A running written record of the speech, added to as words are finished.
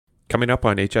Coming up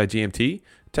on HIGMT,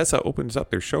 Tesla opens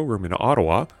up their showroom in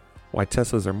Ottawa, why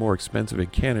Teslas are more expensive in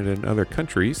Canada and other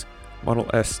countries, Model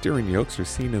S steering yokes are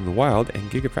seen in the wild, and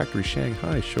Gigafactory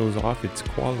Shanghai shows off its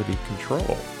quality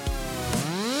control.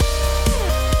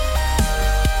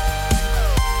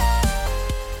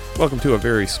 Welcome to a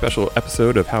very special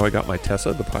episode of How I Got My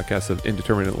Tesla, the podcast of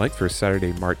indeterminate length for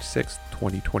Saturday, March 6th,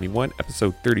 2021,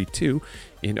 episode 32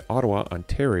 in Ottawa,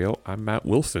 Ontario. I'm Matt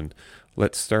Wilson.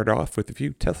 Let's start off with a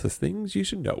few Tesla things you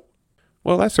should know.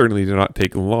 Well, that certainly did not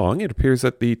take long. It appears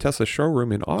that the Tesla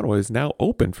showroom in Ottawa is now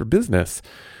open for business.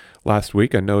 Last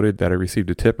week, I noted that I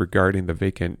received a tip regarding the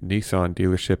vacant Nissan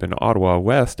dealership in Ottawa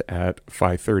West at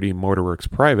 530 Motorworks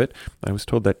Private. I was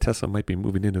told that Tesla might be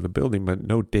moving into the building, but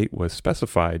no date was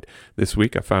specified. This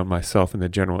week, I found myself in the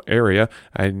general area.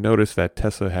 I noticed that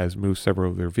Tesla has moved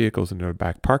several of their vehicles into a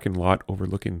back parking lot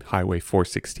overlooking Highway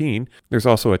 416. There's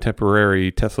also a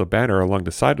temporary Tesla banner along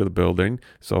the side of the building,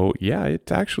 so yeah,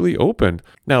 it's actually open.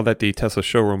 Now that the Tesla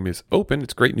showroom is open,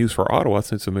 it's great news for Ottawa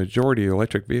since the majority of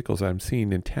electric vehicles I'm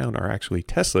seeing in town are actually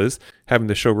Teslas. Having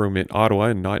the showroom in Ottawa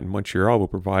and not in Montreal will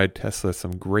provide Tesla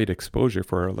some great exposure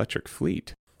for our electric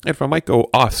fleet. And if I might go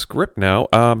off script now,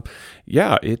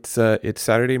 it's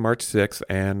Saturday, March 6th,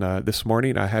 and this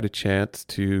morning I had a chance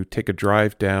to take a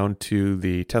drive down to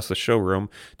the Tesla showroom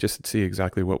just to see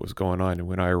exactly what was going on. And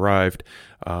when I arrived,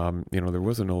 there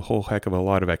wasn't a whole heck of a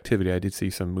lot of activity. I did see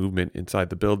some movement inside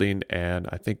the building, and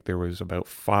I think there was about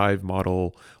 5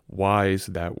 Model Ys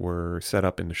that were set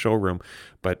up in the showroom.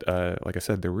 But like I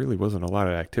said, there really wasn't a lot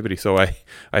of activity. So I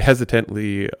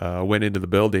hesitantly went into the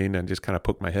building and just kind of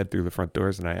poked my head through the front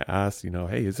doors, and I asked,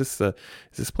 hey, is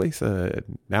this place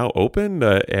now open?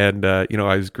 I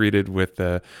was greeted with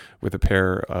a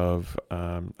pair of,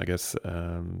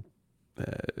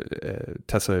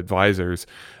 Tesla advisors,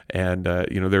 and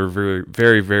they were very,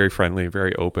 very, very friendly,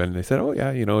 very open. They said, "Oh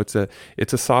yeah,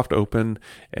 it's a soft open,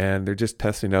 and they're just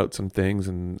testing out some things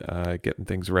and getting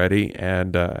things ready."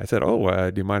 And I said,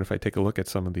 "Oh, do you mind if I take a look at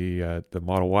some of the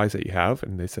Model Ys that you have?"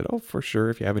 And they said, "Oh, for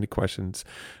sure. If you have any questions,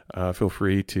 feel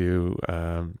free to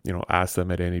ask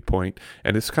them at any point."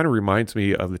 And this kind of reminds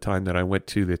me of the time that I went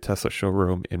to the Tesla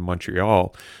showroom in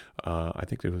Montreal. I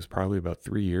think it was probably about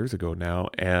 3 years ago now,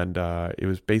 and it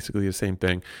was basically the same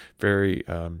thing. Very,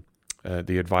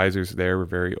 the advisors there were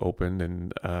very open,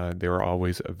 and they were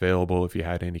always available if you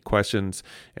had any questions,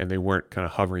 and they weren't kind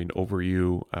of hovering over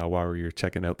you while you're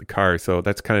checking out the car. So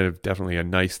that's kind of definitely a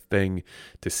nice thing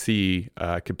to see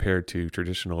compared to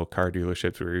traditional car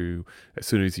dealerships where as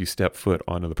soon as you step foot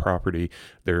onto the property,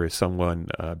 there is someone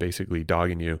basically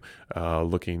dogging you,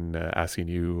 asking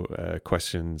you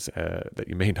questions that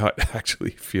you may not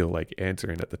actually feel like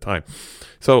answering at the time.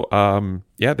 So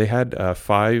they had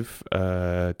 5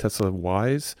 Tesla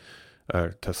Ys.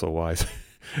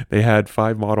 They had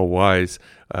 5 Model Ys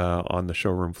on the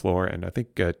showroom floor, and I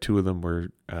think 2 of them were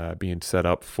being set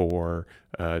up for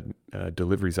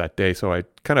deliveries that day. So I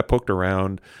kind of poked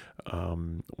around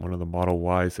one of the Model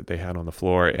Ys that they had on the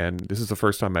floor, and this is the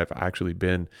first time I've actually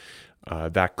been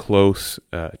that close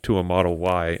to a Model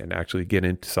Y and actually get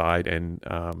inside. And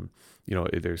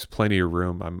there's plenty of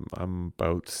room. I'm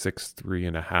about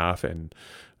 6'3.5", and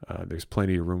there's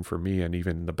plenty of room for me, and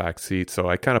even in the back seat. So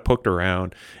I kind of poked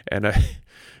around, and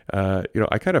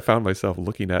I kind of found myself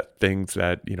looking at things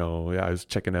that, I was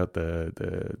checking out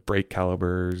the brake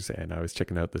calipers, and I was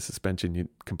checking out the suspension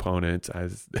components. I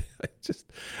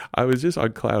was just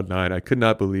on cloud 9. I could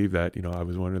not believe that, I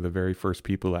was one of the very first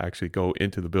people to actually go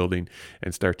into the building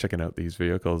and start checking out these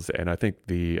vehicles. And I think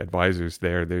the advisors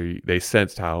there, they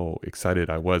sensed how excited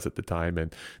I was at the time,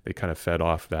 and they kind of fed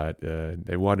off that.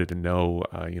 They wanted to know,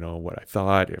 what I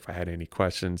thought, if I had any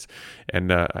questions.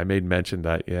 And I made mention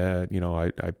that,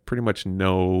 I pretty much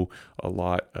know a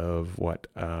lot of what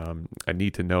I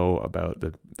need to know about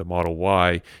the Model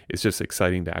Y. It's just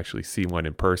exciting to actually see one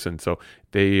in person. So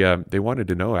they wanted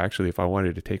to know actually if I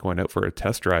wanted to take one out for a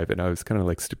test drive, and I was kind of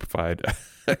like stupefied.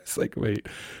 It's like, wait,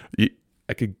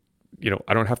 I could,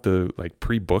 I don't have to like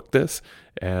pre-book this.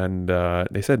 And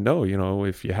they said, no,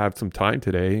 if you have some time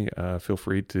today, feel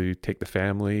free to take the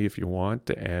family if you want,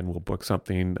 and we'll book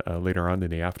something later on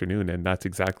in the afternoon. And that's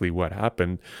exactly what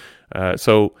happened.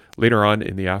 So later on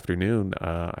in the afternoon,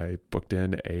 I booked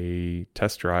in a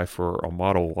test drive for a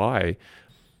Model Y.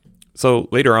 So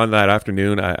later on that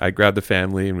afternoon, I grabbed the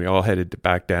family, and we all headed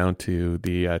back down to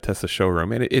the Tesla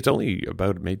showroom. And it's only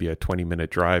about maybe a 20-minute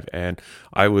drive. And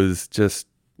I was just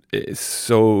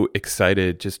so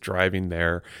excited just driving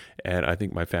there. And I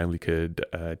think my family could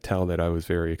tell that I was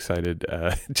very excited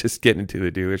just getting into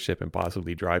the dealership and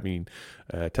possibly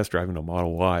test driving a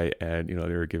Model Y. And, they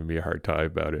were giving me a hard time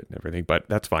about it and everything. But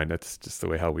that's fine. That's just the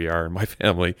way how we are in my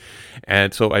family.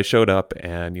 And so I showed up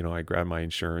and, I grabbed my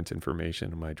insurance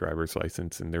information and my driver's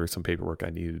license. And there was some paperwork I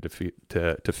needed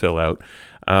to fill out.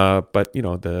 But,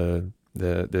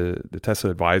 the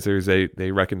Tesla advisors,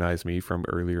 they recognized me from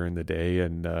earlier in the day,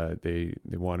 and they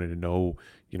wanted to know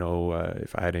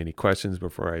if I had any questions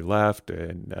before I left.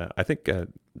 And I think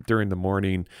during the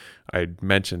morning I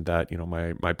mentioned that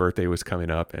my birthday was coming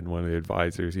up, and one of the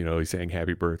advisors he's saying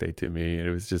happy birthday to me, and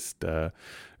it was just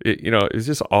it was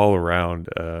just all around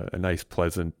a nice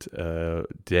pleasant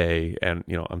day, and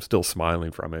I'm still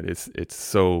smiling from it. It's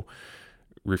so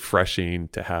refreshing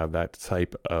to have that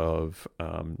type of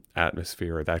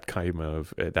atmosphere, that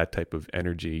type of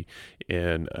energy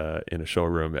in a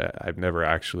showroom. I've never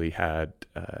actually had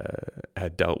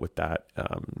dealt with that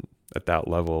at that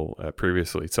level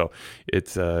previously, so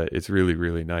it's really,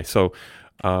 really nice. So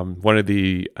one of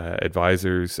the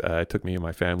advisors took me and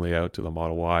my family out to the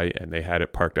Model Y, and they had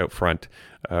it parked out front,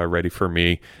 ready for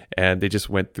me. And they just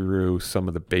went through some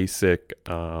of the basic,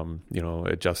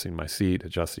 adjusting my seat,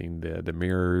 adjusting the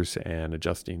mirrors, and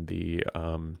adjusting the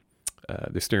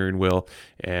steering wheel,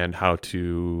 and how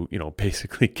to,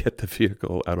 basically get the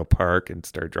vehicle out of park and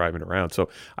start driving around. So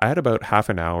I had about half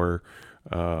an hour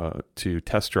to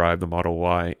test drive the Model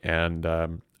Y, and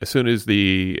as soon as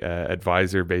the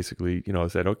advisor basically,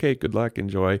 said, "Okay, good luck,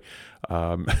 enjoy,"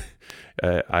 I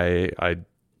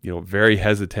very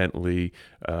hesitantly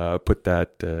put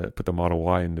the Model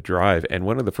Y in the drive. And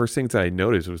one of the first things I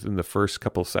noticed was in the first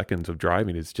couple seconds of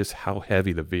driving is just how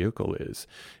heavy the vehicle is.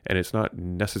 And it's not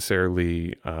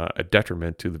necessarily a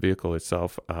detriment to the vehicle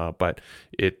itself, but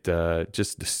it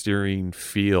just the steering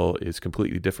feel is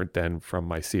completely different than from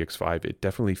my CX-5. It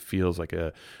definitely feels like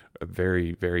a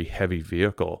very, very heavy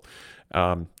vehicle.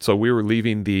 So we were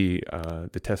leaving the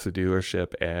Tesla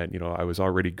dealership, and I was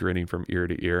already grinning from ear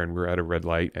to ear, and we were at a red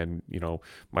light, and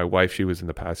my wife, she was in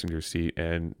the passenger seat,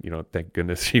 and thank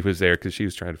goodness she was there, because she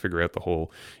was trying to figure out the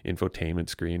whole infotainment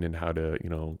screen and how to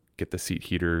get the seat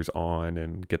heaters on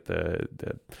and get the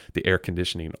air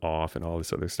conditioning off and all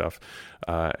this other stuff.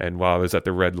 And while I was at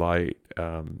the red light,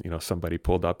 somebody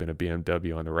pulled up in a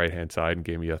BMW on the right hand side and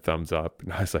gave me a thumbs up,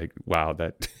 and I was like, wow,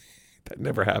 that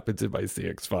never happens in my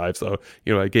CX-5. So,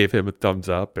 I gave him a thumbs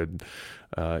up, and,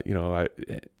 I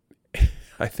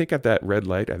think at that red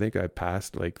light, I think I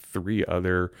passed like 3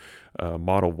 other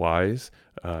Model Ys.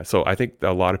 So I think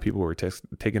a lot of people were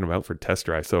taking them out for test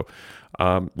drive. So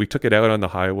we took it out on the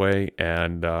highway,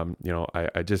 and,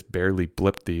 I just barely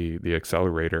blipped the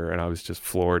accelerator, and I was just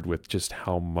floored with just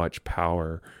how much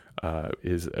power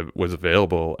was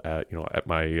available at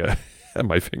my at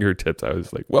my fingertips. I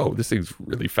was like, whoa, this thing's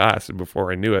really fast. And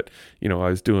before I knew it, I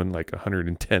was doing like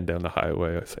 110 down the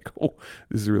highway. I was like, oh,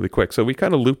 this is really quick. So we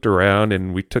kind of looped around,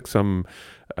 and we took some,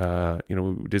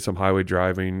 we did some highway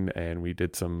driving, and we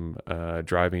did some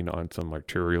driving on some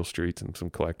arterial streets and some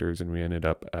collectors, and we ended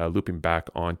up looping back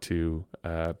to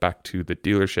the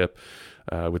dealership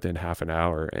within half an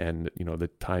hour. And, the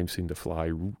time seemed to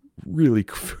fly really,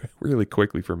 really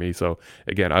quickly for me. So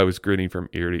again, I was grinning from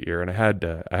ear to ear, and I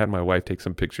had my wife take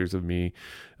some pictures of me,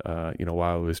 while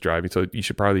I was driving. So you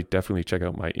should probably definitely check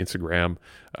out my Instagram.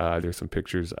 There's some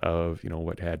pictures of,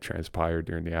 what had transpired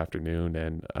during the afternoon,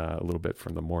 and a little bit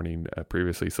from the morning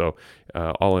previously. So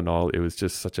all in all, it was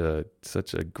just such a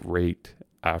great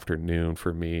afternoon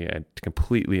for me, and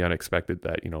completely unexpected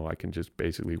that I can just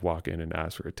basically walk in and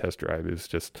ask for a test drive. Is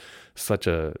just such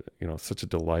a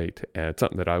delight, and it's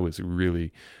something that I was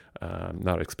really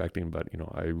not expecting, but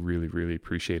I really, really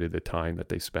appreciated the time that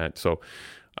they spent. So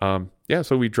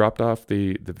so we dropped off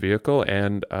the vehicle,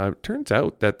 and turns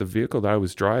out that the vehicle that I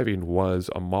was driving was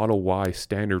a Model Y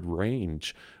standard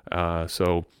range.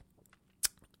 So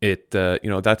it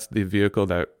that's the vehicle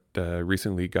that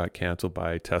recently got canceled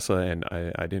by Tesla, and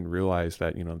I didn't realize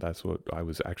that that's what I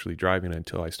was actually driving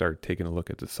until I started taking a look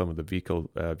at some of the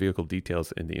vehicle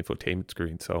details in the infotainment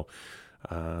screen. So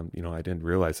I didn't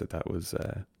realize that was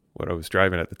what I was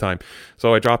driving at the time.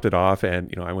 So I dropped it off,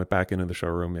 and I went back into the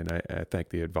showroom, and I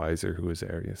thanked the advisor who was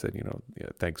there. He said,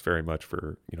 thanks very much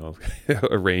for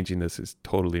arranging this. It's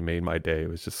totally made my day. It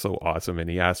was just so awesome. And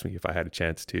he asked me if I had a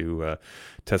chance to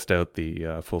test out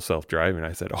the full self-driving.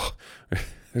 I said, oh,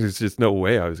 there's just no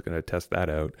way I was going to test that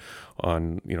out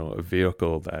on, a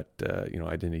vehicle that,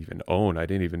 I didn't even own. I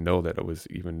didn't even know that it was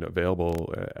even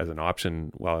available as an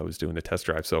option while I was doing the test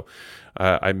drive. So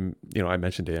I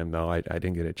mentioned to him, no, I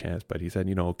didn't get a chance, but he said,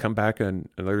 come back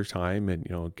another time and,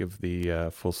 give the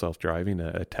full self-driving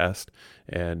a test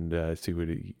and see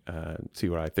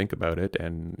what I think about it.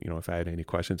 And, if I had any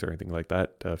questions or anything like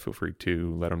that, feel free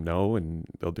to let them know and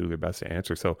they'll do their best to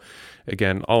answer. So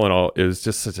again, all in all, it was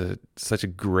just such a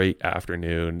great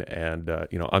afternoon, and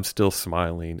I'm still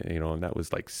smiling, and that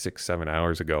was like 6-7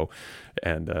 hours ago,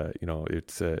 and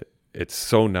it's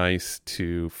so nice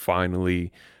to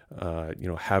finally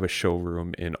have a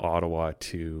showroom in Ottawa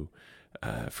to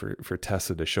for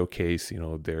Tesla to showcase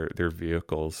their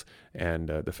vehicles, and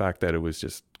the fact that it was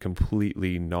just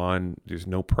completely there's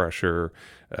no pressure,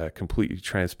 completely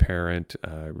transparent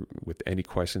with any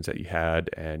questions that you had,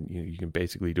 and you can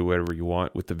basically do whatever you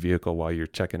want with the vehicle while you're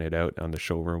checking it out on the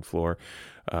showroom floor.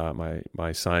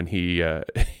 My son, he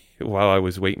while I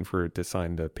was waiting for it to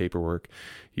sign the paperwork,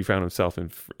 he found himself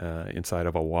inside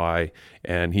of a Y,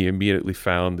 and he immediately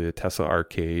found the Tesla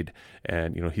arcade,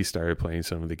 and he started playing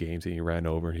some of the games, and he ran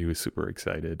over and he was super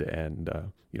excited.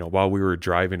 And while we were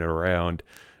driving it around,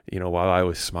 while I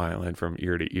was smiling from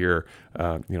ear to ear,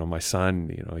 my son,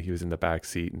 he was in the back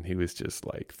seat and he was just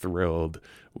like thrilled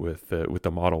with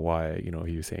the Model Y.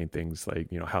 He was saying things like,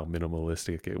 how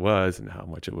minimalistic it was and how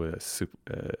much it was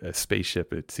a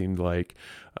spaceship it seemed like.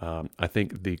 I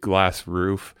think the glass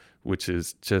roof, which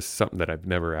is just something that I've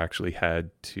never actually had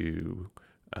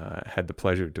the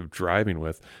pleasure of driving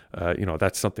with,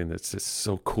 that's something that's just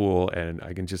so cool. And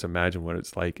I can just imagine what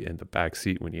it's like in the back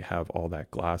seat when you have all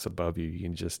that glass above you. You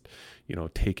can just,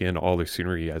 take in all the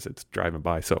scenery as it's driving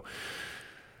by. So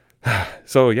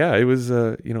yeah, it was,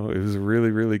 it was a really,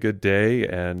 really good day.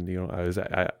 And,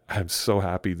 I'm so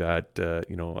happy that,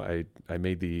 I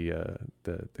made the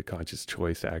conscious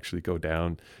choice to actually go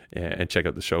down and check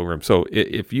out the showroom. So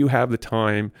if you have the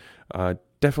time,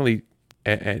 definitely.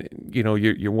 And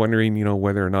you're wondering,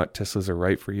 whether or not Teslas are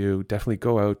right for you, definitely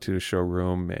go out to the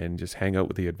showroom and just hang out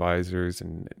with the advisors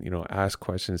and, ask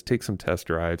questions, take some test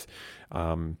drives.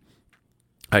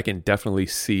 I can definitely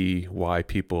see why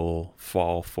people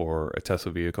fall for a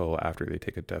Tesla vehicle after they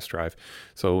take a test drive.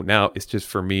 So now it's just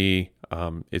for me,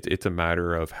 it's a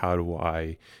matter of how do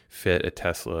I fit a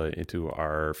Tesla into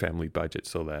our family budget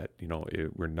so that,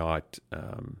 we're not...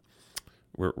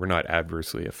 We're not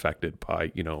adversely affected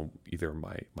by, either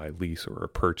my lease or a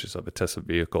purchase of a Tesla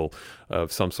vehicle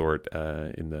of some sort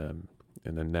in the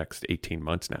next 18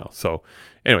 months now. So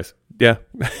anyways, yeah,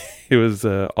 it was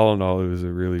all in all, it was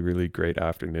a really, really great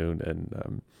afternoon.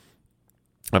 And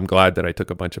I'm glad that I took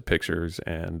a bunch of pictures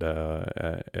and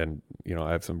I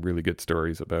have some really good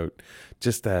stories about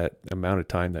just that amount of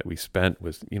time that we spent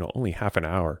was, only half an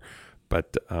hour,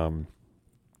 but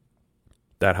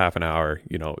that half an hour,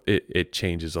 it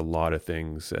changes a lot of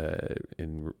things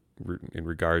in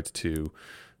regards to,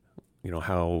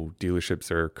 how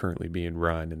dealerships are currently being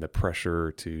run and the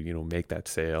pressure to, make that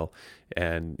sale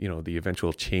and, the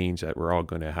eventual change that we're all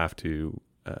going to have to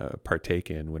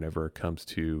partake in whenever it comes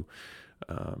to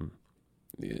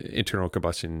internal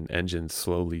combustion engines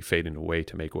slowly fading away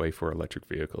to make way for electric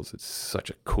vehicles. It's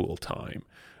such a cool time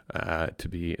to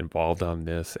be involved on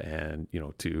this and,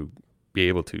 to be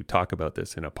able to talk about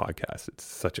this in a podcast. It's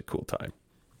such a cool time.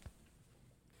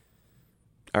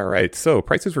 All right, so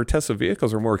prices for Tesla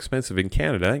vehicles are more expensive in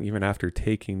Canada, even after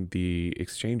taking the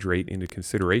exchange rate into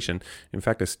consideration. In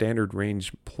fact, a standard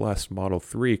range plus Model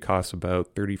 3 costs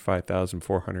about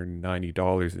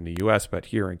 $35,490 in the US, but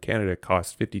here in Canada it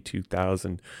costs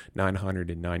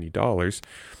 $52,990.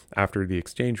 After the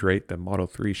exchange rate, the Model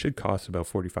 3 should cost about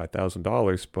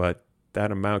 $45,000, but that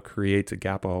amount creates a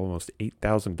gap of almost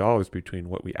 $8,000 between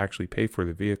what we actually pay for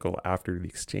the vehicle after the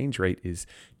exchange rate is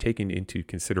taken into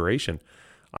consideration.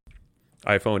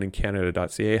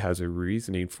 iPhoneincanada.ca has a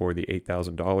reasoning for the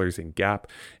 $8,000 in gap,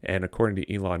 and according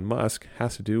to Elon Musk,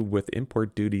 has to do with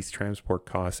import duties, transport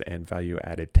costs, and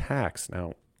value-added tax.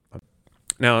 Now,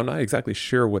 I'm not exactly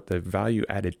sure what the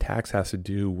value-added tax has to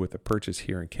do with a purchase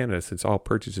here in Canada, since all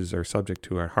purchases are subject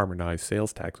to a harmonized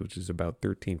sales tax, which is about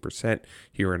 13%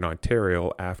 here in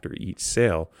Ontario after each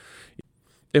sale.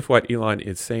 If what Elon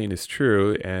is saying is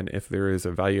true, and if there is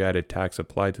a value-added tax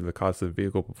applied to the cost of the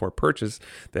vehicle before purchase,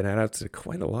 then that adds to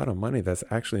quite a lot of money that's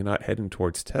actually not heading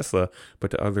towards Tesla,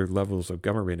 but to other levels of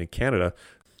government in Canada.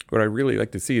 What I really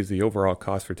like to see is the overall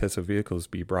cost for Tesla vehicles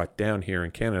be brought down here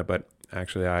in Canada, but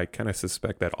actually, I kind of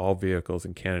suspect that all vehicles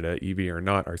in Canada, EV or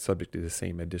not, are subject to the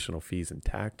same additional fees and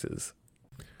taxes.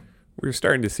 We're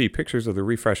starting to see pictures of the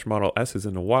refreshed Model S's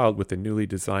in the wild with the newly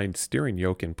designed steering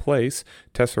yoke in place.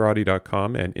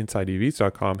 Teslarati.com and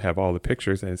InsideEVs.com have all the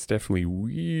pictures, and it's definitely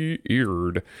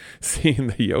weird seeing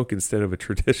the yoke instead of a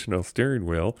traditional steering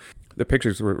wheel. The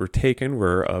pictures were taken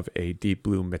were of a deep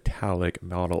blue metallic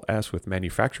Model S with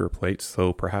manufacturer plates,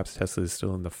 so perhaps Tesla is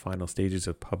still in the final stages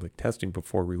of public testing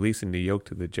before releasing the yoke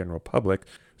to the general public.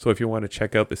 So if you want to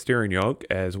check out the steering yoke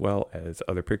as well as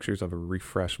other pictures of a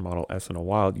refreshed Model S in the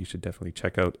wild, you should definitely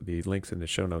check out the links in the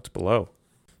show notes below.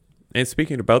 And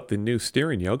speaking about the new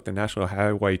steering yoke, the National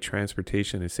Highway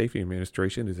Transportation and Safety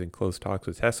Administration is in close talks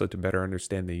with Tesla to better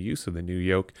understand the use of the new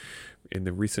yoke in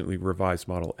the recently revised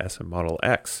Model S and Model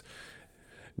X.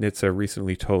 NHTSA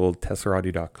recently told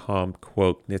Teslarati.com,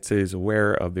 quote, NHTSA is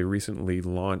aware of the recently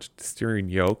launched steering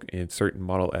yoke in certain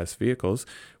Model S vehicles.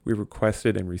 We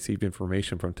requested and received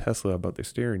information from Tesla about the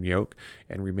steering yoke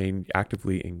and remain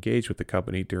actively engaged with the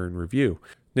company during review.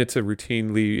 NHTSA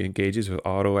routinely engages with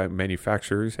auto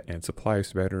manufacturers and suppliers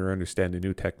to better understand the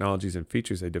new technologies and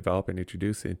features they develop and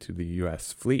introduce into the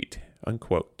U.S. fleet,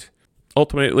 unquote.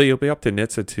 Ultimately, it'll be up to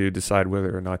NHTSA to decide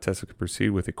whether or not Tesla can proceed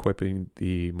with equipping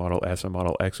the Model S and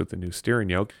Model X with the new steering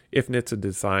yoke. If NHTSA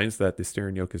decides that the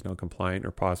steering yoke is non-compliant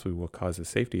or possibly will cause a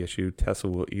safety issue, Tesla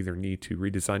will either need to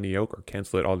redesign the yoke or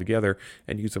cancel it altogether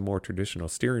and use a more traditional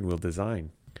steering wheel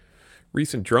design.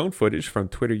 Recent drone footage from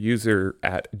Twitter user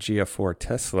at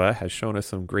Gia4Tesla has shown us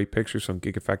some great pictures from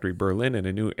Gigafactory Berlin and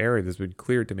a new area that's been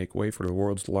cleared to make way for the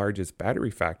world's largest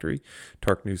battery factory.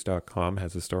 TorqueNews.com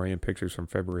has a story and pictures from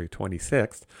February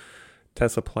 26th.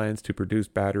 Tesla plans to produce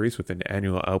batteries with an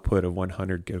annual output of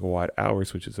 100 gigawatt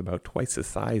hours, which is about twice the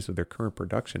size of their current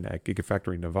production at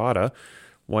Gigafactory Nevada.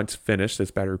 Once finished,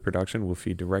 this battery production will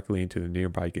feed directly into the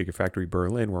nearby Gigafactory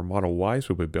Berlin, where Model Ys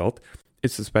will be built.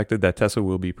 It's suspected that Tesla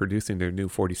will be producing their new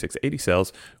 4680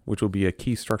 cells, which will be a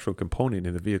key structural component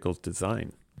in the vehicle's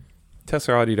design.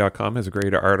 Teslarati.com has a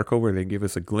great article where they give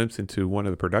us a glimpse into one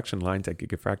of the production lines at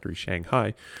Gigafactory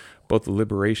Shanghai. Both the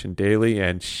Liberation Daily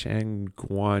and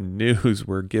Shangguan News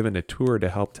were given a tour to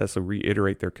help Tesla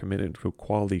reiterate their commitment to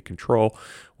quality control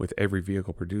with every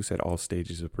vehicle produced at all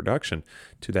stages of production.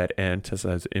 To that end,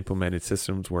 Tesla has implemented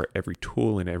systems where every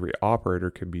tool and every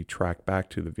operator can be tracked back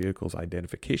to the vehicle's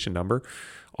identification number.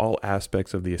 All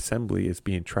aspects of the assembly is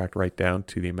being tracked right down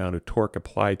to the amount of torque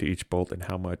applied to each bolt and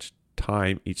how much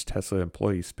time each Tesla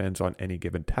employee spends on any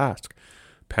given task.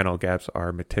 Panel gaps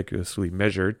are meticulously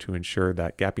measured to ensure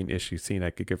that gapping issues seen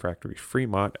at Gigafactory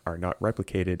Fremont are not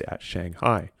replicated at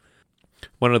Shanghai.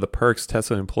 One of the perks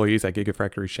Tesla employees at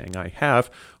Gigafactory Shanghai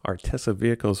have are Tesla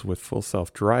vehicles with full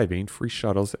self-driving, free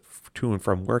shuttles to and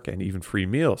from work, and even free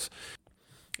meals.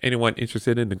 Anyone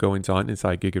interested in the goings-on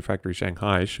inside Gigafactory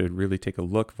Shanghai should really take a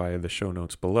look via the show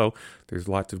notes below. There's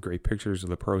lots of great pictures of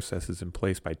the processes in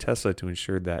place by Tesla to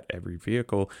ensure that every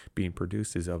vehicle being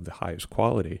produced is of the highest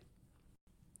quality.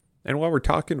 And while we're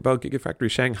talking about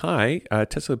Gigafactory Shanghai,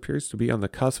 Tesla appears to be on the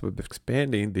cusp of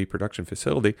expanding the production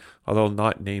facility. Although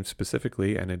not named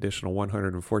specifically, an additional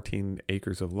 114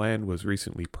 acres of land was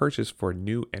recently purchased for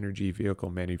new energy vehicle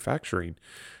manufacturing.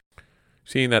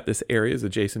 Seeing that this area is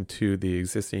adjacent to the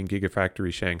existing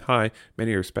Gigafactory Shanghai,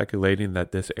 many are speculating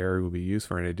that this area will be used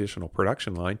for an additional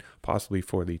production line, possibly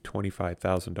for the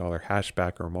 $25,000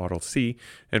 hatchback or Model C,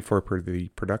 and for the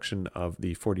production of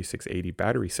the 4680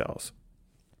 battery cells.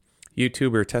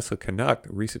 YouTuber Tesla Canuck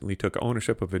recently took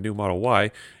ownership of a new Model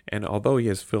Y, and although he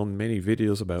has filmed many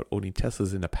videos about owning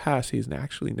Teslas in the past, he has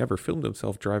actually never filmed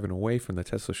himself driving away from the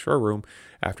Tesla showroom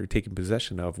after taking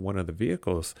possession of one of the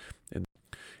vehicles.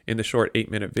 In the short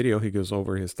 8-minute video, he goes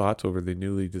over his thoughts over the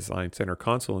newly designed center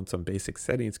console and some basic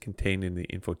settings contained in the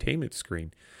infotainment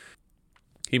screen.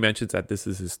 He mentions that this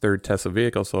is his third Tesla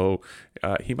vehicle, so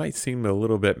he might seem a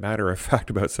little bit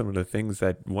matter-of-fact about some of the things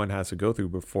that one has to go through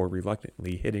before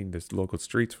reluctantly hitting the local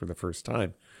streets for the first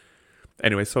time.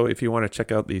 Anyway, so if you want to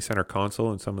check out the center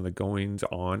console and some of the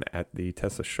goings-on at the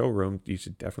Tesla showroom, you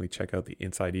should definitely check out the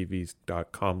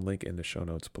InsideEVs.com link in the show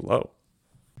notes below.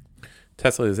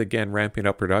 Tesla is again ramping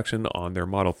up production on their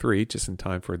Model 3 just in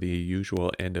time for the usual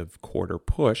end-of-quarter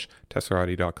push.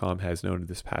 Teslarati.com has noted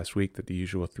this past week that the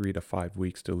usual 3 to 5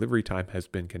 weeks delivery time has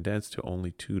been condensed to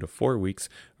only 2 to 4 weeks,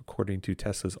 according to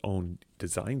Tesla's own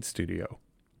design studio.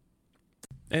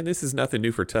 And this is nothing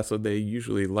new for Tesla. They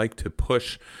usually like to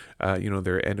push,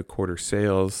 their end-of-quarter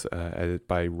sales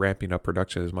by ramping up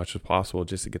production as much as possible,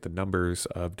 just to get the numbers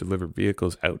of delivered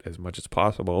vehicles out as much as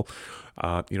possible.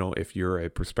 If you're a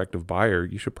prospective buyer,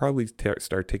 you should probably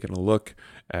start taking a look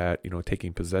at,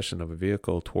 taking possession of a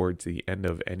vehicle towards the end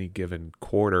of any given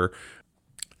quarter.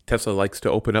 Tesla likes to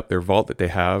open up their vault that they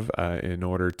have in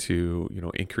order to,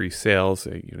 increase sales.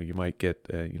 You might get,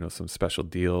 some special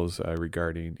deals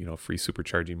regarding, free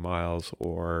supercharging miles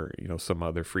or, some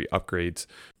other free upgrades.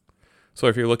 So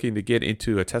if you're looking to get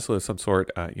into a Tesla of some sort,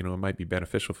 it might be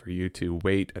beneficial for you to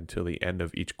wait until the end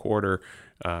of each quarter,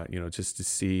 just to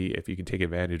see if you can take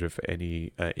advantage of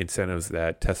any incentives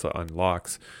that Tesla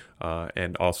unlocks.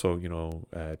 And also,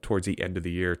 towards the end of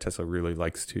the year, Tesla really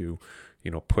likes to,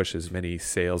 push as many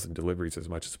sales and deliveries as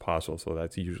much as possible. So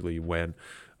that's usually when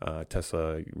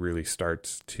Tesla really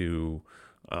starts to,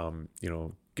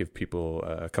 give people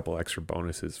a couple extra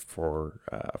bonuses for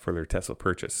their Tesla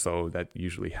purchase. So that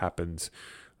usually happens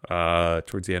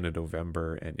towards the end of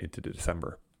November and into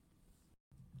December.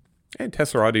 And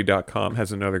TeslaAudio.com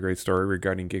has another great story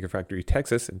regarding Gigafactory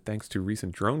Texas, and thanks to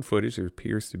recent drone footage, there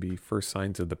appears to be first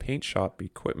signs of the paint shop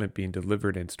equipment being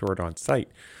delivered and stored on site.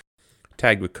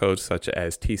 Tagged with codes such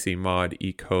as TC Mod,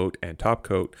 E-Coat, and Top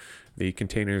Coat, the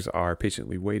containers are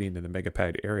patiently waiting in the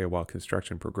Megapad area while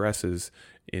construction progresses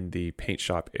in the paint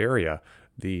shop area.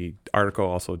 The article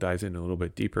also dives in a little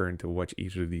bit deeper into what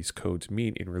each of these codes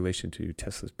mean in relation to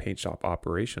Tesla's paint shop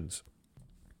operations.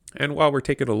 And while we're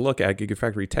taking a look at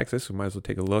Gigafactory Texas, we might as well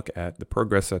take a look at the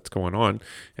progress that's going on.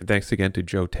 And thanks again to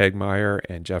Joe Tegmeyer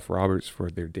and Jeff Roberts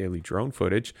for their daily drone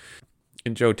footage.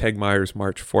 In Joe Tegmeyer's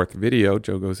March 4th video,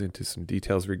 Joe goes into some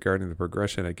details regarding the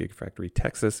progression at Gigafactory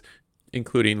Texas,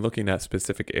 including looking at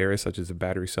specific areas such as the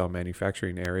battery cell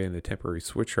manufacturing area and the temporary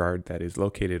switchyard that is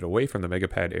located away from the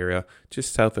Megapad area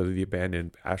just south of the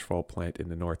abandoned asphalt plant in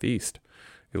the northeast.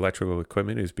 Electrical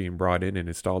equipment is being brought in and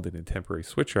installed in a temporary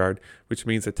switchyard, which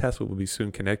means that Tesla will be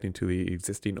soon connecting to the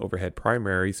existing overhead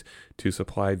primaries to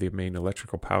supply the main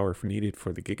electrical power needed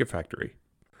for the Gigafactory.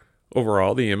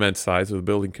 Overall, the immense size of the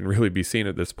building can really be seen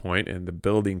at this point, and the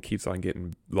building keeps on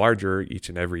getting larger each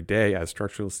and every day as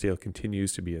structural steel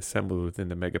continues to be assembled within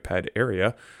the Megapad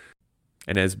area.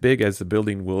 And as big as the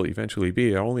building will eventually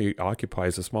be, it only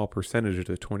occupies a small percentage of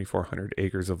the 2,400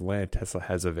 acres of land Tesla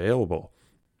has available.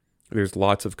 There's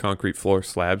lots of concrete floor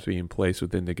slabs being placed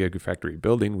within the Gigafactory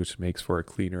building, which makes for a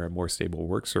cleaner and more stable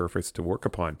work surface to work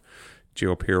upon.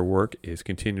 Geopier work is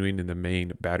continuing in the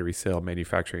main battery cell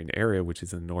manufacturing area, which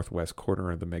is in the northwest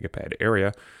corner of the Megapad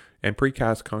area, and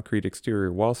precast concrete exterior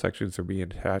wall sections are being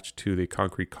attached to the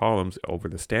concrete columns over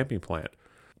the stamping plant.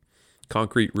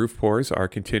 Concrete roof pours are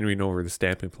continuing over the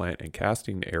stamping plant and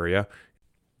casting area,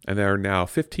 and there are now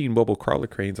 15 mobile crawler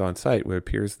cranes on site. It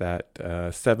appears that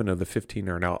 7 of the 15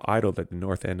 are now idled at the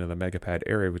north end of the Megapad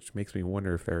area, which makes me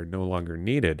wonder if they're no longer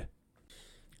needed.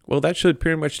 Well, that should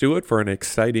pretty much do it for an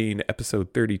exciting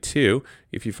episode 32.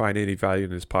 If you find any value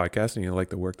in this podcast and you like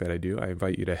the work that I do, I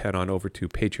invite you to head on over to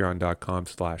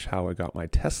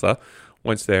patreon.com/howigotmytesla.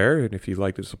 Once there, and if you'd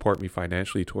like to support me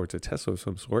financially towards a Tesla of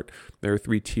some sort, there are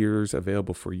 3 tiers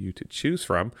available for you to choose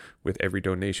from. With every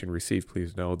donation received,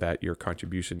 please know that your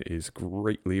contribution is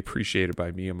greatly appreciated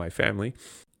by me and my family.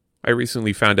 I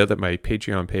recently found out that my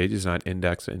Patreon page is not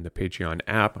indexed in the Patreon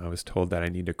app. I was told that I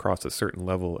need to cross a certain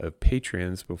level of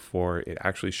patrons before it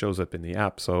actually shows up in the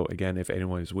app. So again, if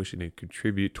anyone is wishing to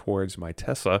contribute towards my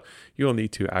Tesla, you will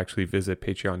need to actually visit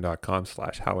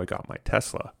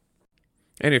patreon.com/howigotmytesla.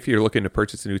 And if you're looking to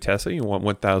purchase a new Tesla, you want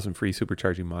 1,000 free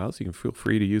supercharging miles, you can feel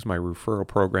free to use my referral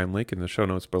program link in the show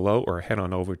notes below, or head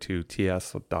on over to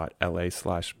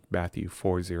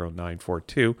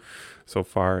ts.la/Matthew40942. So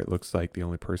far, it looks like the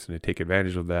only person to take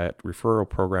advantage of that referral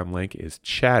program link is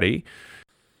Chatty.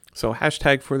 So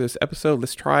hashtag for this episode,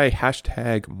 let's try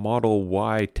hashtag Model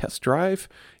Y test drive.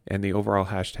 And the overall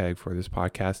hashtag for this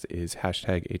podcast is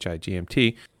hashtag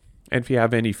HIGMT. And if you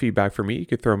have any feedback for me, you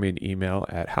can throw me an email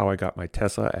at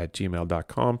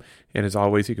howigotmytesla@gmail.com. And as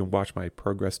always, you can watch my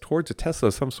progress towards a Tesla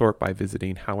of some sort by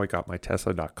visiting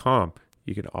howigotmytesla.com.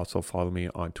 You can also follow me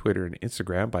on Twitter and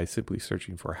Instagram by simply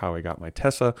searching for How I Got My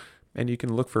Tesla. And you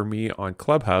can look for me on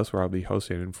Clubhouse, where I'll be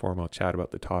hosting an informal chat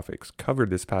about the topics covered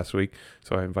this past week.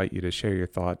 So I invite you to share your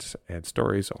thoughts and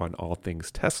stories on all things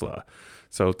Tesla.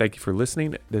 So thank you for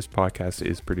listening. This podcast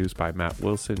is produced by Matt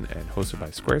Wilson and hosted by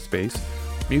Squarespace.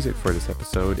 Music for this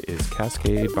episode is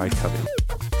Cascade by Covey.